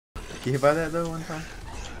Get hit by that though one time?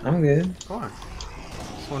 I'm good. Come on.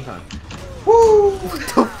 Just one time. Woo! What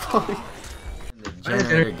the fuck? The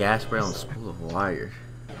generator, gas barrel, and spool of wire.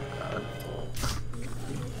 God.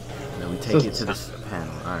 And then we take it to this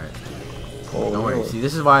panel. Alright. Oh, Don't worry. See,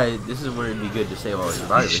 this is where it'd be good to save all the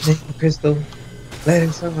survivors. Snake crystal. Let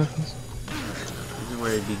it survive. This is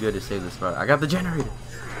where it'd be good to save the survivors. I got the generator.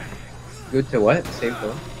 Good to what? Save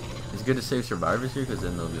what? It's good to save survivors here because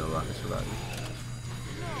then there'll be a lot of survivors.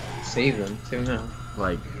 Save them. Save them now.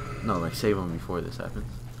 Like, no, like save them before this happens.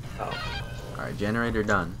 Oh. Alright, generator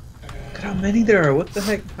done. Look at how many there are. What the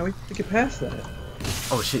heck? How we get past that?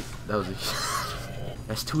 Oh shit, that was a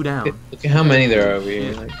that's 2 down. Look at how many there are over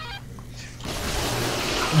here. Like...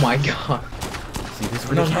 Oh my god. See, this is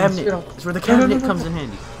where the cabinet. This is where the cabinet comes in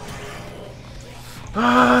handy.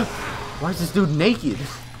 Ah! Why is this dude naked?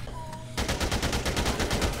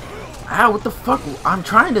 Ow, what the fuck? I'm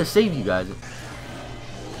trying to save you guys.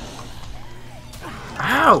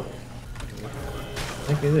 Ow!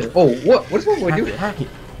 Oh, what? What is that boy doing? Hack it.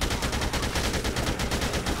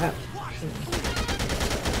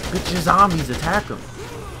 Bitch, your zombies attack him.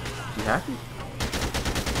 You hack it?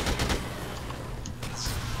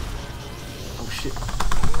 Oh shit.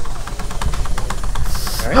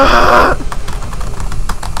 Ah!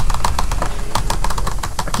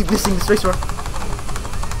 I keep missing the space bar.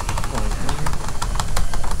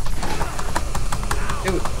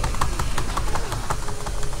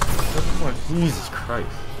 Jesus Christ.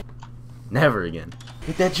 Never again.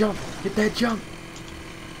 Hit that jump. Hit that jump.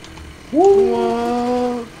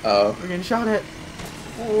 Whoa. Oh. We're getting shot at.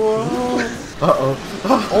 Whoa. Uh-oh.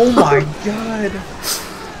 Oh my god.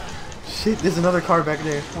 Shit, there's another car back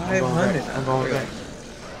there. 500. I'm going back.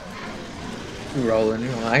 You rolling.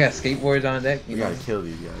 I got skateboards on deck. You gotta kill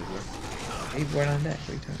these guys, bro. Skateboard on deck.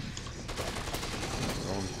 Return.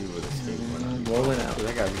 Rolling through with a skateboard. Rolling out.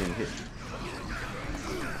 That guy's getting hit.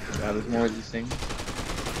 God, there's more of these things.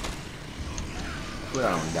 But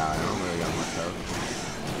I don't die. I don't really got much health.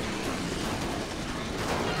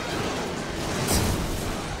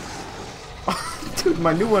 Dude,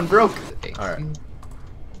 my new one broke. Alright.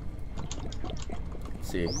 Let's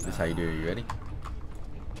see. This is how you do it. You ready?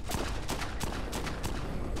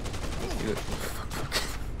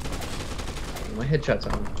 My headshot's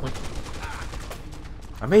on.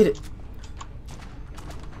 I made it.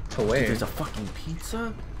 To where? There's a fucking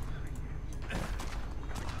pizza?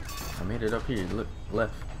 I made it up here. Look,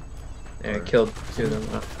 left. Yeah, I killed 2 of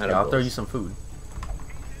them. Yeah, I'll throw you some food.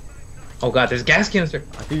 Oh god, there's a gas canister.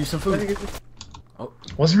 I threw you some food. Oh.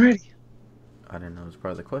 Wasn't ready. I didn't know it was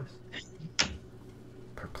part of the quest.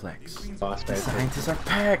 Perplex. Boss The scientists are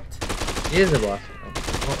packed. It is a boss.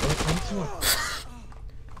 What?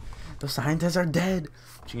 The scientists are dead.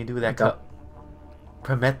 What you can do with that cup?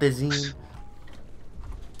 Promethazine.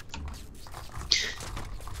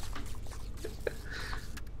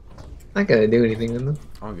 Not gonna do anything with them.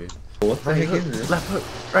 All good. What the heck is this? Left hook,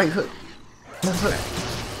 right hook, left hook,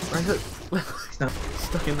 right hook, left hook. He's not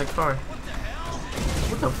stuck in the car.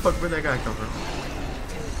 What the fuck? Where'd that guy come from?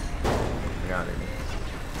 I got it.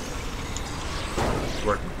 It's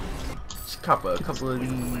working. Just cop a couple of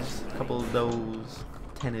these, a couple of those,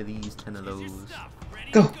 10 of these, 10 of those.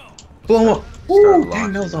 Go! Blow him up! Woo!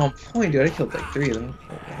 Dang, that was on point, dude. I killed like 3 of them.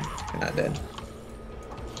 They're not dead.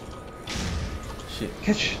 Shit.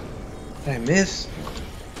 Catch! Did I miss?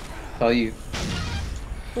 It's all you.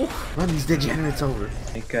 Oof. Run these degenerates over.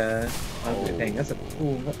 Like, oh, dang, that's a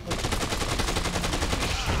cool.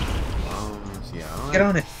 Yeah, Get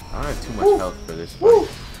on it! I don't have too much health for this Woo!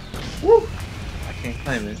 fight. Woo! I can't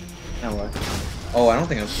climb it. Now what? Oh, I don't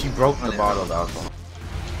think I'm. She broke the bottle of alcohol.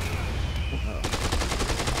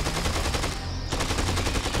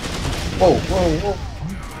 Whoa, whoa, whoa. Oh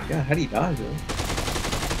my god, how do you dodge it?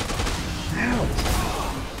 Ow!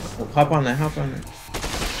 Oh, hop on that, hop on that.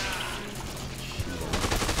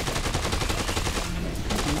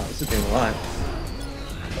 Oh, this is doing a lot.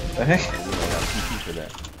 What the heck? I got PP for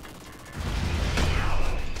that.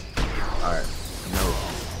 Alright. No.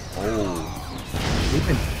 Oh.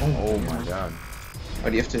 Oh my god. Oh,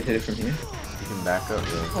 do you have to hit it from here? You can back up,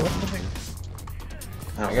 bro. Oh, what the heck?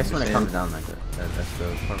 I guess when it comes down like that, that's the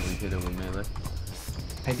part where you hit it with melee.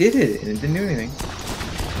 I did hit it and it didn't do anything.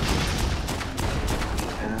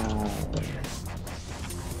 Ow.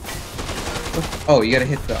 Oh, you gotta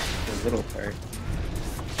hit the little part.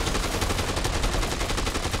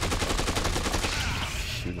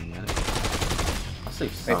 Shooting at it. I'll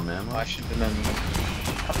save some ammo. I should have done that.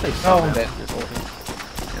 I'll save some ammo.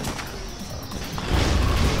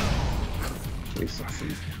 Waste some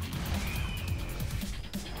food.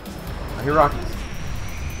 I hear rockets.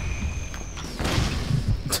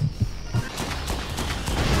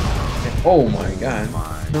 Oh my god.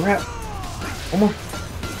 The rat. Oh my.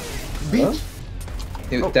 Bitch.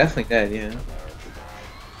 He was definitely dead, yeah.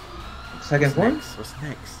 Second form? What's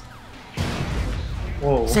next?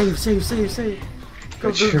 Whoa. Save.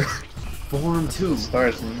 Go. Form 2.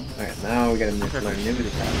 Stars, man. Alright, now we gotta learn Nimble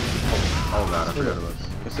Tap. Oh god, I forgot about that.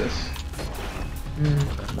 What's this?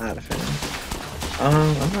 Not a fan.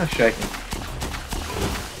 I'm not sure I can.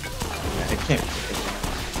 Yeah, I can't.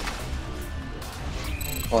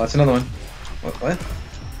 Oh, that's another one. What?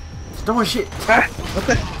 Throwing shit. Ah, what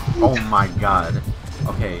the? Oh my god.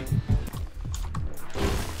 Okay.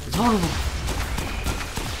 It's horrible.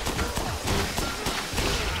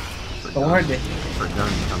 So hard to. For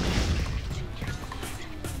guns coming.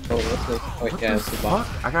 Oh, what's this? Oh, What yeah, the it's the fuck?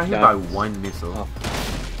 box. I got hit by one missile.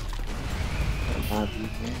 Oh.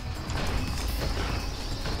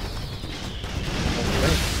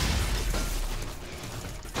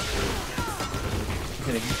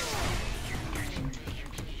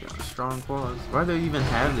 Got strong claws. Why do they even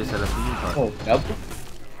have this at a theme park? Oh, double?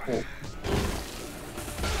 Oh.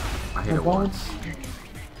 I hit it once.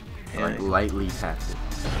 Yeah. Like lightly tapped it.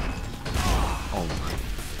 Oh my.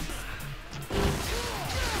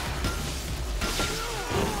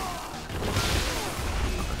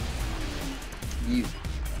 You.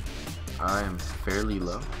 I am fairly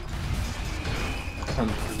low.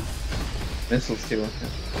 Some missiles too. What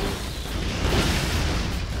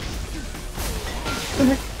the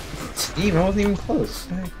heck? Steam, I wasn't even close. What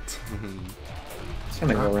the heck? It's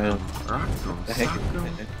gonna go around. What the heck?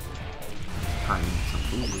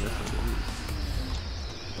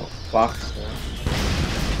 Oh, box.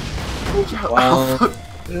 Wow.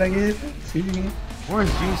 Did I get it? See it again?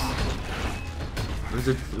 Orange juice.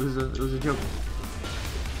 It was a joke.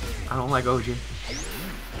 I don't like OJ.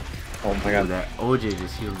 Oh my god. That OJ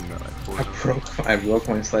just healed me by like 4 times. I broke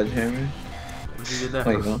my sledgehammer. What you did that?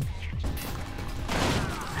 Wait, no.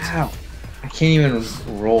 Ow. I can't even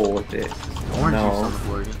roll with it. Orange no. juice on the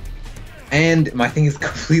floor again. And my thing is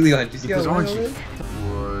completely on. Just because orange juice.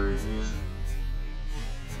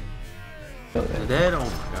 Dead? Oh my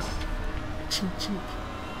god. Chink chink.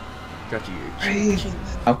 Got you here. Chink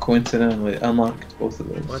chink. How coincidental it unlocked both of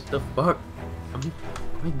those. What the fuck? I mean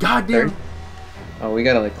goddamn. Third? Oh, we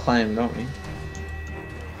gotta like climb, don't we?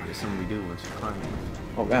 That's something we do once you climb.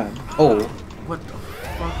 Oh god. Oh. What the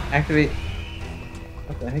fuck? Activate.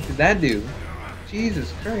 What the heck did that do?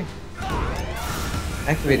 Jesus Christ.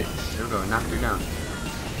 Activate it. There we go. Knock her down.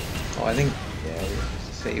 Oh, I think. Yeah, we're supposed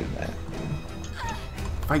to save that.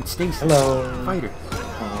 Fight Stacy. Hello. Fight her.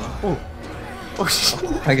 Oh. Oh shit.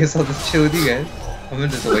 I guess I'll just chill with you guys. I'm gonna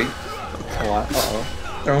just wait a while. Uh-oh.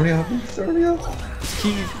 Throw me off.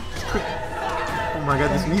 Keys. Quick. Oh my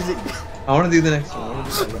god, this music. I wanna do the next one.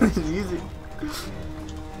 This music.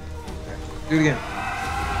 Do it again.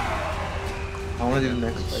 I wanna do the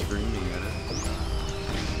next fight. Screaming at us.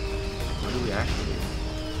 What do we activate?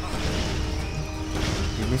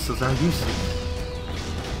 The missiles are useless.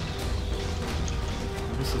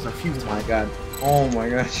 The missiles are futile. Oh my god. Oh my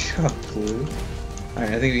god, shut up, Blue.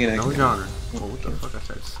 Alright, I think we can No activate. genre. Oh, what the fuck? I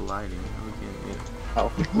started sliding. Now we can't get it. Oh.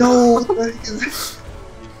 No! What the heck is this?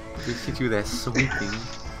 Just hit you with that sweeping.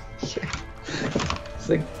 It's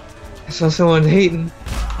like, I saw someone hating.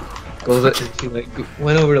 Goes up and she like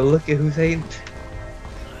went over to look at who's hating.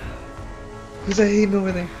 Who's that hating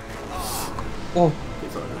over there? Oh.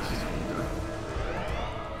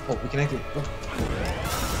 Oh, we can activate. Oh.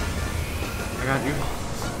 I got you.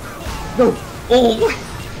 No! Oh my!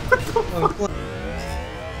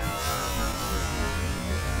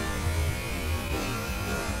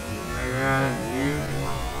 I got you.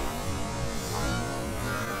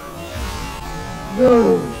 No!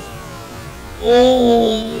 Oh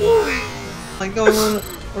my! Like, no, no, no.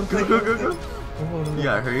 Go.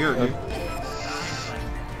 Yeah, hurry up, dude.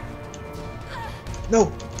 No!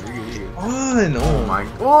 You're good. On! Oh Oh my.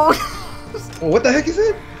 Oh! Oh, what the heck is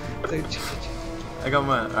it? I got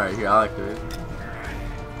mine. Alright, here, I like it.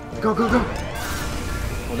 Go.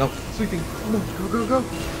 Oh no, sweeping. Oh no. Go.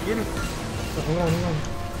 Get it. Hold on.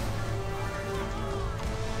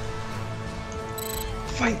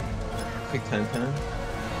 Fight! Quick time.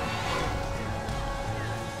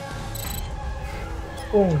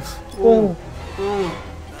 Oh.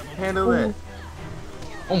 Handle that.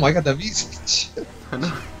 Oh my god, that music. I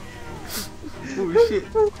know. Oh shit.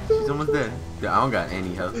 She's almost dead. Dude, I don't got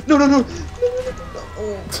any health. No. Oh my god.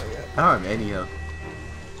 I don't have any health.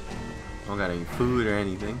 I don't got any food or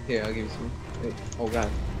anything. Here, I'll give you some. Wait. Oh god.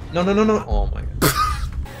 No. Oh my god.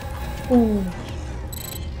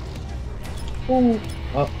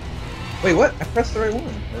 Oh. Wait, what? I pressed the right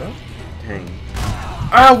one, bro. Dang.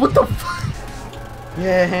 Ah, what the fuck?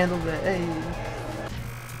 Yeah, handle that. Hey.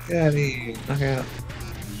 Get out of here. Knock out.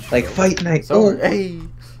 Like fight night. It's over. Oh. Hey.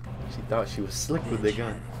 She thought she was slick with the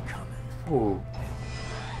gun. Oh.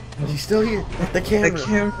 She's still here. At the camera. The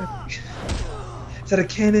camera. Is that a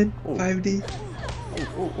cannon? Ooh. 5D?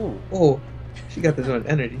 Ooh. Oh. She got this one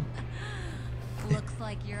energy. Looks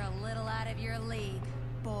like you're a little out of your league,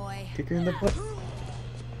 boy. Kick her in the butt.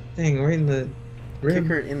 Dang, right in the rib. Kick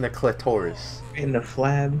her in the clitoris. Right in the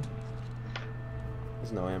flab.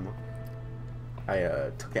 There's no ammo.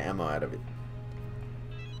 I took the ammo out of it.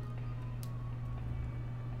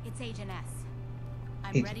 It's Agent S. I'm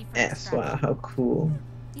Agent ready for S. Wow, how cool.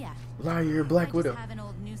 Yeah. Liar, you're a Black I Widow. just have an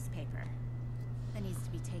old newspaper that needs to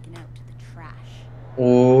be taken out to the trash.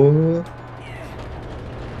 Oh.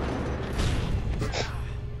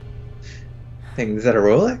 Dang, is that a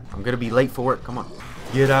Rolex? I'm gonna be late for work. Come on.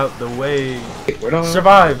 Get out the way. Wait, where do I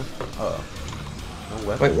Survive. No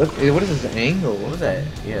weapon. Wait, what is this angle? What was that?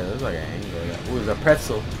 Yeah, that was like an angle. It was a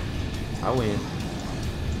pretzel. I win.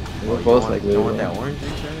 We're Oh, both like you want really that wrong. orange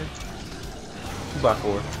juice right there?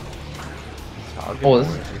 2x4. I'll get Oh, the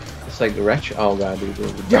this orange juice. it's like the retro. Oh god, dude,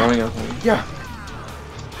 they're drawing up on me. Yeah.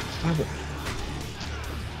 Stop it.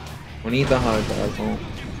 We need the hot dog home.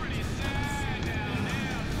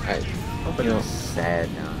 Alright, Open you know, it. Sad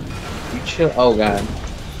now. you chill. Oh god,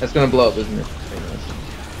 that's gonna blow up, isn't it?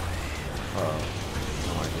 Oh,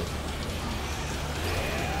 I like it.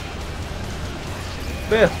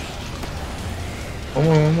 Fifth.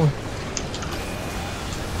 One more.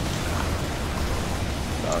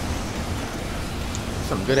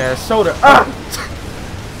 Some good ass soda. Ah!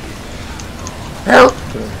 Help!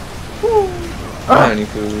 I don't have any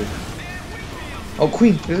food. Oh,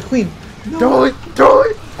 queen! There's a queen! No. Throw it! Throw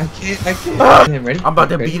it! I can't. Ah! Okay, ready? I'm about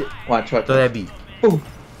to Ready? beat it. Watch. Throw that beat. Boom!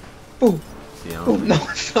 Boom! See, I Boom! don't No,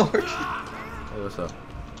 it's not working. Hey, what's up?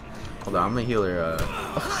 Hold on, I'm gonna heal her.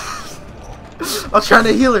 I was trying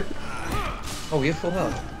to heal her. Oh, we have full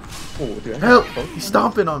health. Oh, dude, I got Help! both. He's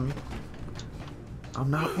stomping on me. I'm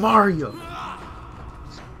not Mario.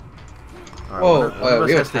 Alright, Whoa, one of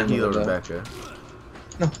we us have has time to heal to go. Rebecca.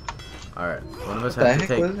 No. Alright, one of us What the has to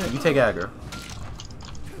heck was take. it? You take aggro.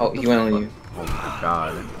 Oh, he went on you. Oh my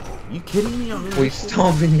god. You kidding me? I'm Oh, he's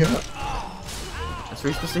stomping you up. That's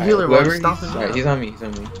where you're supposed to heal her while you're stomping me. Alright, he's on me. He's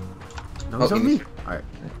on me. No, he's Oh, on he- me. Alright,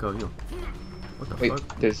 go heal. What the Wait,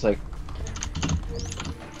 fuck? there's like.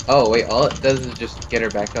 Oh wait, all it does is just get her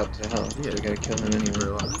back up to health. Yeah. We gotta kill him Leave her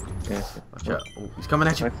anyway. alone. Yeah. Watch out. Oh, he's coming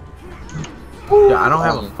at you. Ooh. Yeah, I don't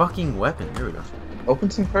have a fucking weapon. Here we go. Open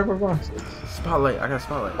some cardboard boxes. Spotlight. I got a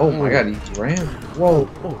spotlight. Oh my god, he ran. Whoa,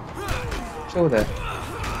 Oh. show that.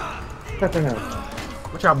 Check that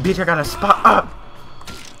out. Watch out, bitch. I got a spot up.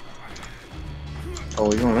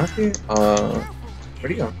 Oh, you going up here?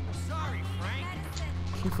 Where'd he go?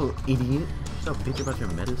 Careful, idiot. What's up, bitch, about your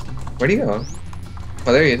medicine? Where'd he go?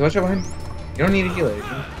 Oh, there he is. Watch out behind you. You don't need a healer.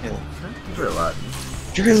 Yeah. Keep her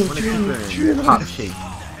alive. Drill, I wanna keep her in pop shape.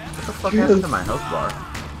 What the fuck happened to my health bar?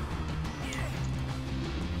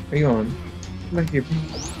 Where you going? Come back here,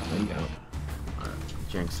 please. There you go. Alright,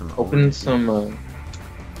 jank some. Open some,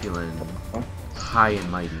 Feeling high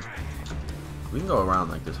and mighty. We can go around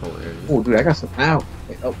like this whole area. Oh, dude, I got some. Ow!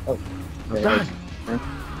 Wait, oh. Oh, Yeah, God.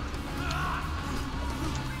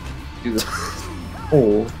 Do the.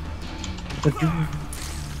 Oh. What you?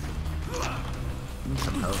 Need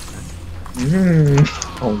some health, man.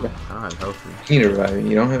 Oh, God. I don't have health for you. You need to revive me.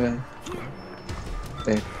 You don't have that.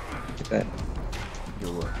 There. Get that. Yo,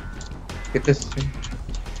 what? Get this. Thing.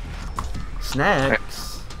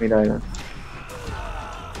 Snacks. Let me die now.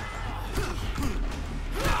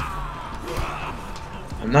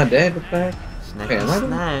 I'm not dead, what the heck? Snacky Wait, am I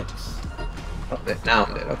dead? snacks. Oh, now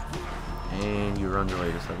I'm dead. Okay. And you run your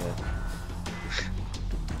way just like that.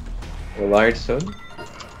 A large soda?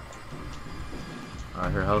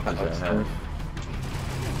 Alright, her health is Uh-oh, at half.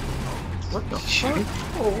 What the fuck?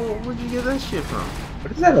 Oh, where'd you get that shit from?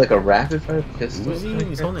 What is that, like a rapid fire pistol? Uzi?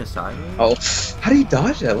 He's holding it sideways? Oh, how do you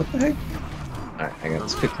dodge that? What the heck? Alright, I got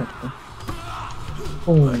this picked up.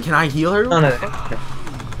 Oh, Can I heal her? none of that.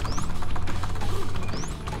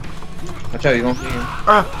 Watch out, you going for you.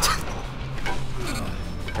 Ah.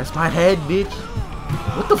 That's my head, bitch.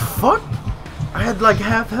 What the fuck? I had like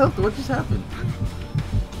half health. What just happened?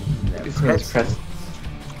 Press.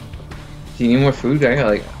 Do you need more food? I got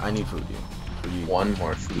like I need food, dude. For you. one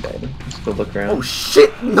more food item. Just go look around. Oh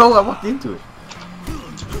shit! No, I walked into it.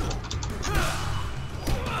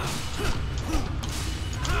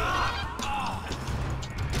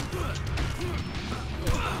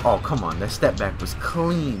 Oh come on, that step back was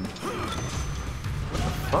clean. What the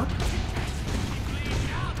fuck?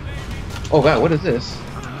 Oh god, what is this?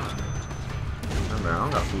 Remember, I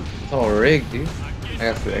don't got food. It's all rigged, dude. I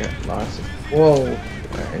got food. I got lots of. Whoa.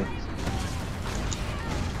 Alright.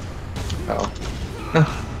 Oh. Where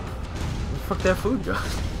the fuck that food go?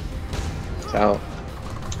 It's out.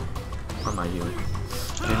 I'm not healing.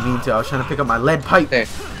 Didn't mean to. I was trying to pick up my lead pipe. There.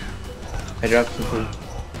 I dropped some food.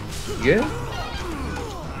 You good?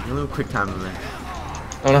 A little quick time event.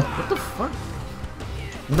 Oh no. What the fuck?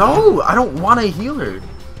 No, I don't want to heal her.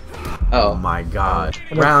 Oh my god.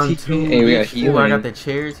 What a Round TK. 2. Hey, we got Ooh, I healing. got the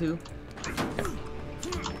chair too.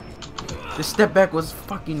 The step back was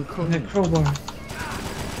fucking cool. That crowbar.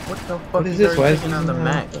 What the fuck What is this? Why is taking this on the not-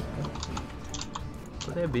 Mac?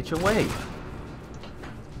 Put that bitch away.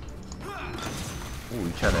 Ooh,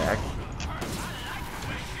 you try to act.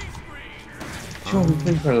 She won't be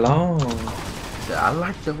playing for long. I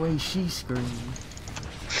like the way she screams.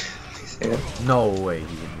 Yeah. No way he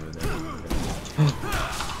would do that.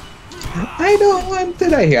 I don't want to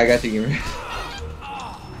die. Here, I got you, gamer.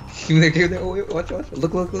 Give me that. Oh, wait, watch.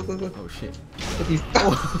 Look. Oh shit. Look, he's.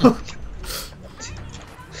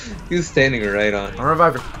 He was standing right on. I'm a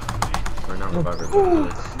reviver. Or not reviver. Oh.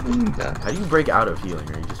 How do you break out of healing?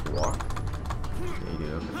 Or you just walk? Yeah, you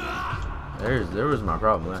do. Okay. There was my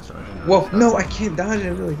problem last time. Whoa, no, I can't dodge it. I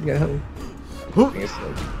really gotta help. Whoop. I guess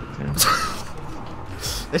like,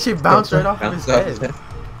 That shit bounced right off of his Bounced head.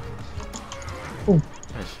 Boom.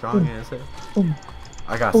 That strong ass head. Boom.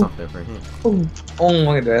 I got Boom. something for him. Boom. Oh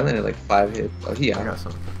my god, I landed like 5 hits. Oh, he I out. got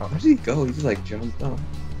something. Oh, Where did he go? He just like jumped off.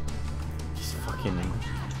 he's fucking.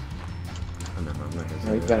 Oh, no, I'm not gonna No,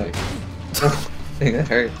 say he's that. back. Dang, that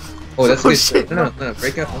hurt. Oh, that's Oh, good. shit. No,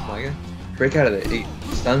 break out. Oh my god. Break out of it. It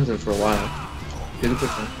stuns him for a while. Do the quick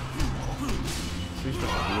one.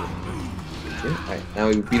 Yeah, alright, now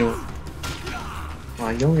we beat him. Wow,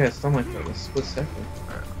 you only got so much like a split second.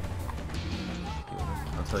 Alright.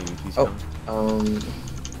 I'll tell you if he's Oh, coming.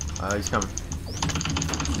 He's coming.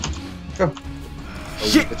 Go. Oh,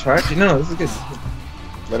 Shit! The charge? No, this is good.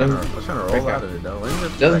 Let him. I was trying to break roll out. out of it though. Let me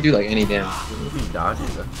just, Doesn't like, do like any damage. if he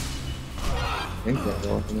dodges it. I think that's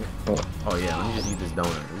all. Oh. Oh yeah, let me just eat this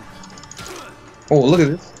donut. Oops. Oh, look at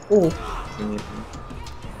this. Oh.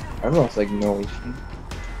 I've lost like no HP.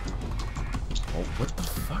 Oh, what the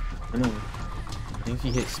fuck? I know. I think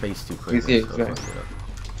he hit space too quick. Yeah, so he's it back. fucked it up.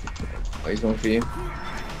 Oh, he's going for you.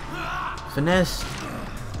 Finesse.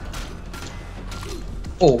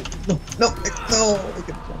 Oh, no. Look at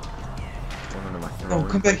that. Going under my No, throne.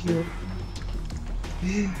 come back here.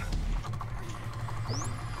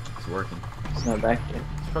 It's working. It's not back yet.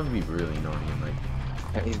 It's probably be really annoying in like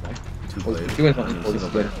Yeah, he's back. 2 Oh, players. he went on- I mean, oh, single this is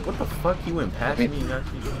player. What the fuck? He went past Wait. me and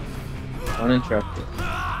actually. Uninterrupted.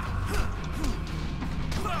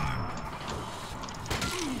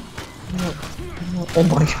 No. Oh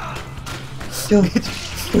my god. Kill me.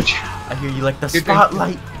 Switch. I hear you like the You're doing-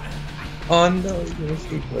 spotlight. Oh no, he's gonna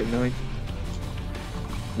skateboard. No, you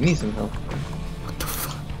need some help. What the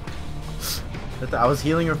fuck? I was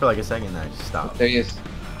healing her for like a second and I just stopped. There he is.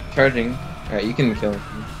 Charging. Alright, you can kill him.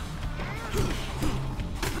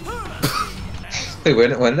 Wait,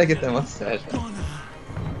 when did I get that mustache?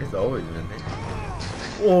 It's always been there.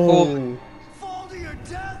 Oh.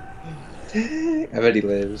 Dang. I bet he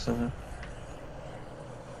lives somehow.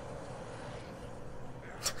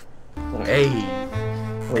 Hey.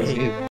 What is Hey. he?